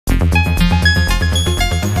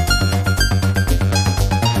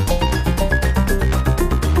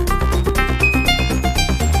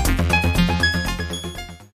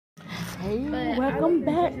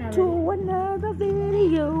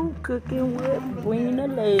cooking with wiener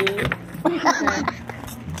legs. Want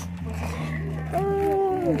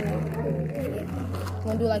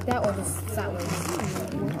to do it like that or just sideways?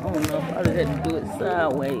 I don't know. I just had to do it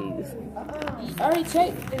sideways. I already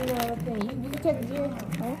checked the thing. You can check it here.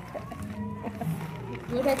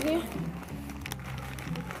 You want to take it here?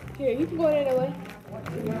 Here, you can go that way.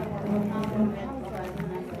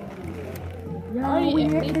 Y'all, we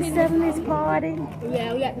at the 70's party.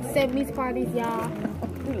 Yeah, we got the 70's parties, y'all.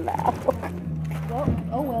 Loud. Well,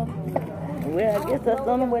 oh well. Well, I guess that's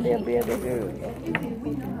the only way they'll be able to hear it.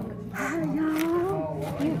 Hi, y'all.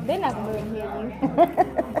 They're not going to hear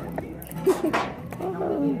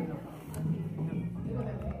you.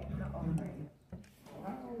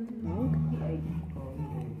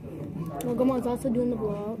 Well, Gamon's also doing the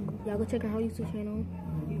vlog. Y'all go check out her YouTube channel.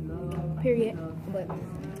 Period. But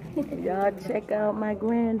y'all check out my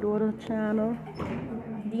granddaughter channel.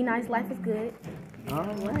 D-Nice Life is Good.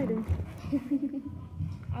 Alrighty.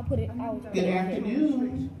 I'll put it. Good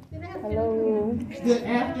afternoon. Hello. Good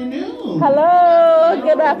afternoon. Hello. Good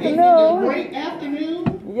Is it a afternoon. great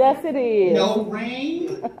afternoon? Yes, it is. No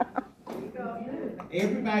rain.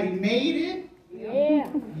 Everybody made it. Yeah.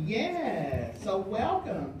 Yeah. So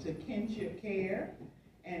welcome to Kinship Care,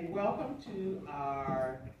 and welcome to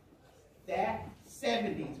our that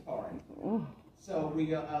 70's party. So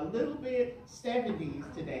we are a little bit 70's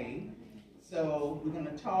today. So we're going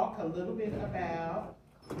to talk a little bit about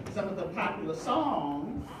some of the popular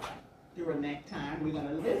songs during that time. We're going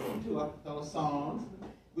to listen to those songs.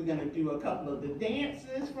 We're going to do a couple of the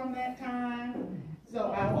dances from that time.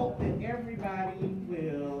 So I hope that everybody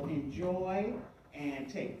will enjoy and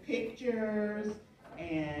take pictures.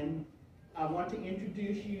 And I want to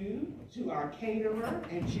introduce you to our caterer,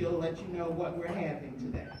 and she'll let you know what we're having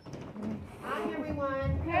today. Hi,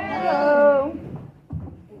 everyone. Hello.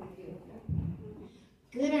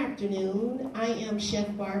 Good afternoon. I am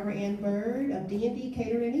Chef Barbara Ann Bird of D&D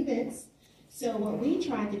Catering and Events. So what we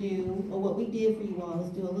tried to do, or what we did for you all, is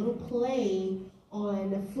do a little play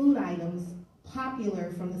on food items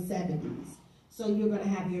popular from the 70s. So you're going to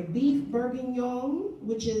have your beef bourguignon,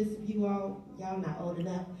 which is, y'all not old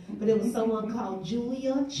enough, but it was someone called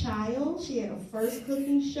Julia Child. She had her first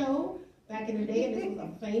cooking show back in the day, and this was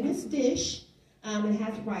a famous dish. It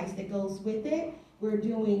has rice that goes with it. We're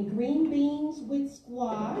doing green beans with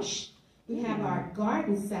squash. We have our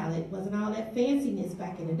garden salad. Wasn't all that fanciness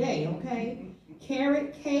back in the day, okay?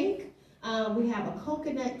 Carrot cake. We have a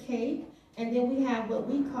coconut cake. And then we have what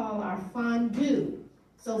we call our fondue.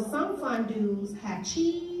 So some fondues have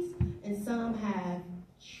cheese and some have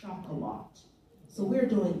chocolate. So we're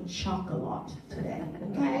doing chocolate today,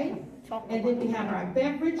 okay? And then we have our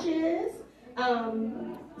beverages.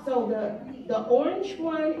 So the orange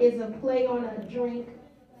one is a play on a drink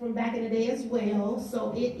from back in the day as well.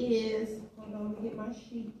 So it is, hold on, let me get my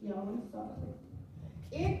sheet, y'all, I'm sorry.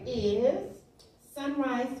 It is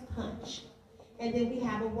Sunrise Punch. And then we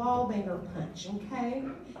have a wall banger punch, okay?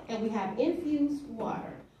 And we have infused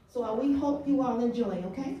water. So we hope you all enjoy,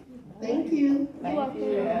 okay? Thank you. Thank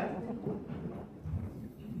you.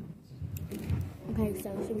 Okay, so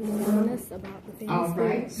should we tell us about the famous All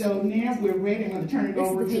right, foods? so now we're ready. I'm going to turn it This is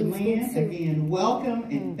over the to famous Lynn. foods, too. Again, welcome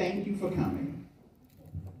and thank you for coming.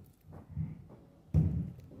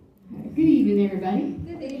 Good evening, everybody.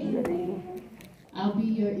 Good evening. I'll be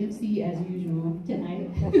your MC as usual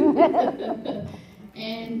tonight.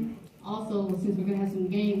 And also, since we're going to have some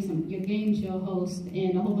games, your game show host,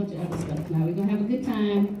 and a whole bunch of other stuff. Now, we're going to have a good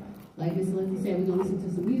time. Like Miss Lindsay said, we're going to listen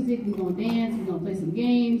to some music, we're going to dance, we're going to play some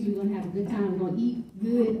games, we're going to have a good time, we're going to eat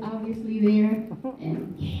good, obviously, there.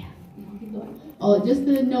 And yeah, we're going to keep going. Oh, just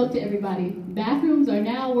a note to everybody, bathrooms are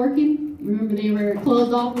now working. Remember, they were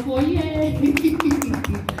closed off before, yay!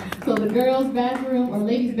 So the girls' bathroom or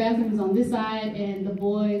ladies' bathroom is on this side, and the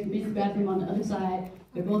boys' men's bathroom on the other side.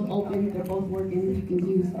 They're both open, they're both working, you can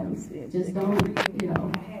use them. Just don't,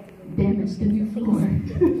 damage the new floor.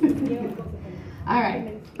 All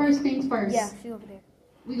right, first things first. Yeah, she's over there.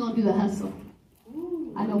 We're going to do the hustle.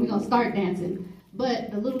 I know we're going to start dancing, but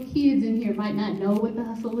the little kids in here might not know what the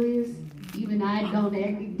hustle is. Even I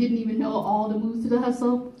didn't even know all the moves to the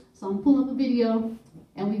hustle. So I'm pulling up a video,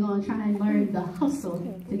 and we're going to try and learn the hustle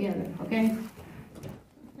together, okay?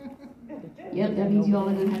 Yep, that means you all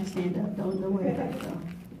are going to have to stand up. Don't worry about it, though.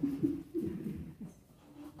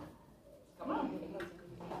 Come on.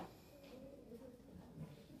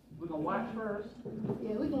 We're going to watch first.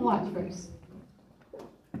 Yeah, we can watch first.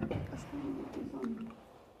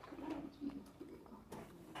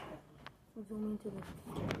 Zoom into this.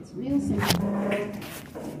 It's real simple.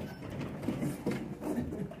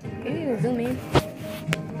 You need to zoom in.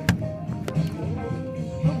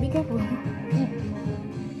 Oh, be careful. simple.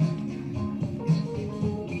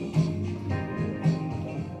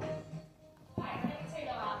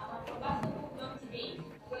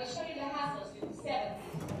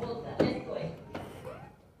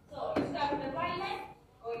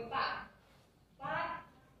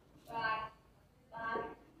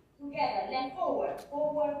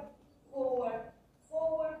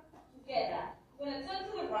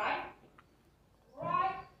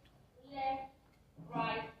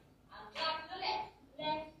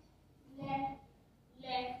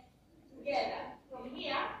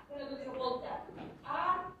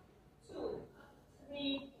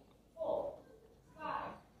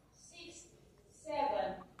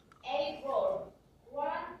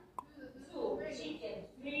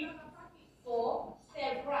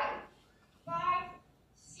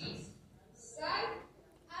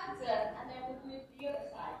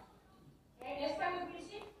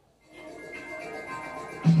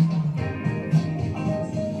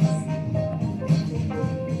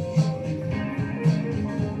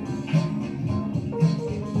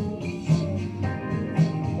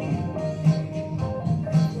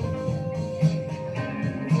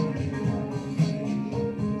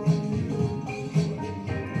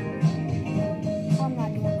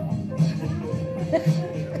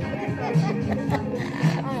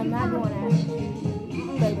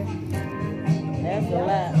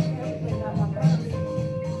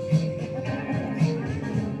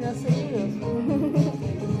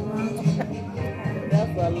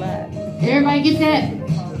 Everybody get that?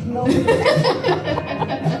 No.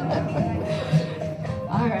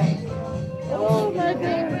 All right. Oh my God.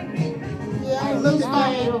 Yeah, I'm gonna look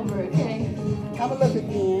again. Okay. I'm gonna look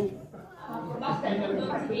again.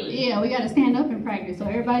 Yeah, we got to stand up and practice. So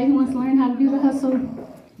everybody who wants to learn how to do the hustle,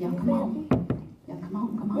 y'all come on. Y'all come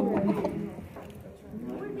on, come on.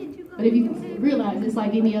 But if you realize it's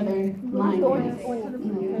like any other line dance.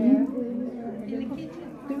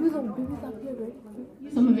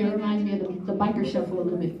 Some of it reminds me of the biker shuffle a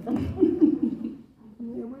little bit.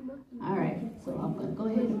 All right, so I'm going to go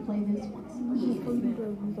ahead and play this once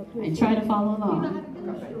and try to follow along.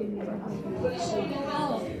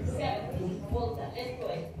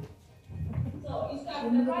 So you start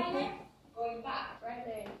with the right leg, going back, right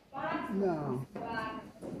leg, back, No. back,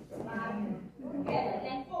 together,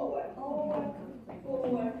 then forward, forward,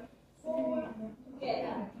 forward, forward,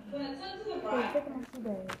 together. Gonna turn to the right, right,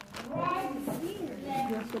 left, right,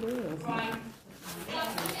 left,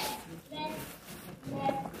 left,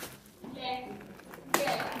 left, left,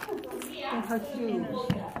 together. From here, And her shoes.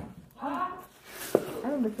 up, I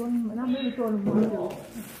remember throwing him, and I'm really throwing him one too.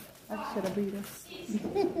 I should have beat her. 6,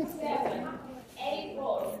 7, 8,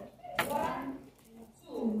 roll. 1,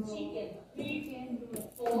 2, chicken, 3,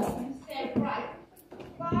 4, step right.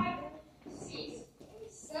 5, 6,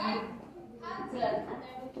 side, and turn, and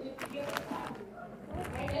then we do it to the other side.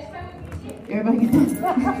 Okay, let's try with music. Everybody get that?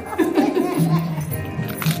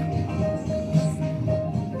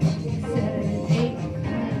 7, 8,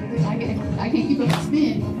 9. I can't keep up the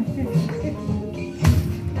spin.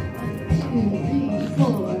 2, 3,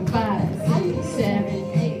 4, 5, 6, 7,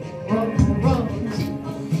 8. Roll, roll,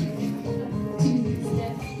 2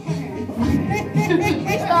 step, turn.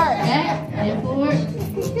 Start. Back and forward.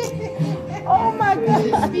 Oh my God.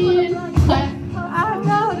 Spin, clap, I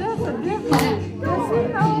know, that's a different.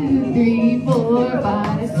 clap. 2, 3, 4,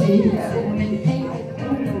 5, 6, 7, 8.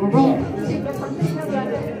 Roll,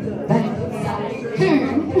 back, side, turn.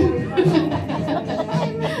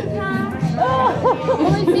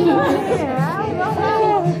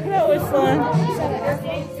 That was fun.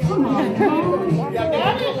 Come on, y'all.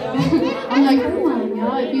 I'm like, come on,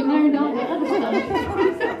 y'all. If you learned all the other stuff.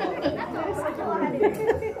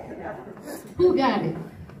 Who got it?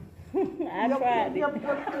 I tried it. Oh,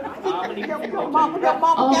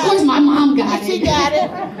 of course my mom got it. She got it.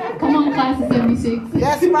 Come on, class of 76.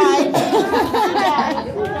 That's right.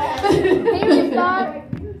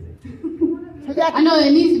 I know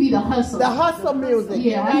it needs to be the hustle. The hustle music.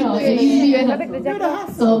 Yeah, I know. It needs to be a hustle. Do the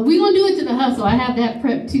hustle. So we're going to do it to the hustle. I have that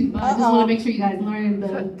prep too, but I just want to make sure you guys learn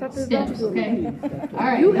the steps, okay? All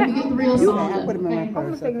right, let me get the real song up, okay?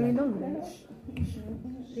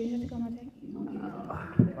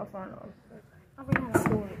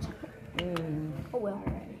 Oh well.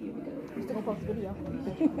 Alright, here we go. We still gonna post the video.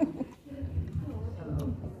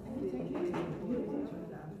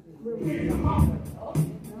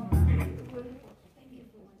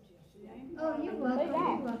 Oh, you're welcome.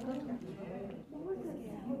 You're welcome.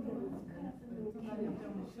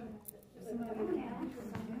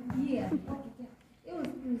 Yeah. It was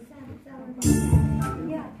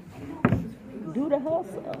yeah. Do the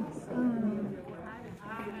hustle.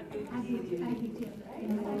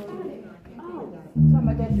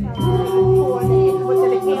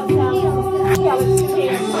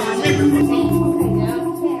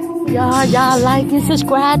 Y'all like and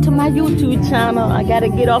subscribe to my YouTube channel. I gotta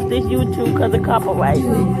get off this YouTube because of copyright.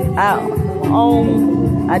 I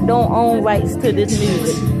don't own rights to this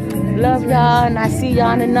music. Love y'all, and I see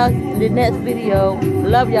y'all in the next video.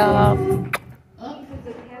 Love y'all.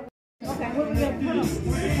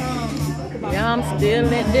 Yeah, I'm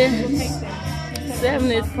still at the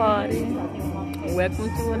 70's party. Welcome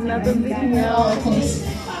to another video.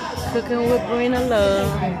 Cooking with Brina Love.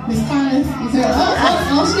 All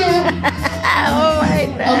right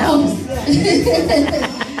now.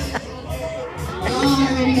 I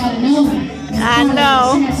already gotta know. I know.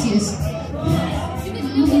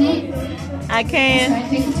 I Try can. to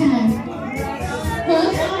take the time.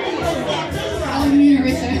 I'll give you a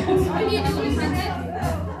eraser.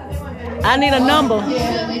 I need a number.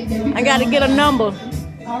 Yeah, I gotta get a number.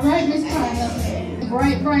 All right, Miss Carla.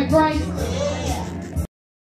 Bright, bright, bright.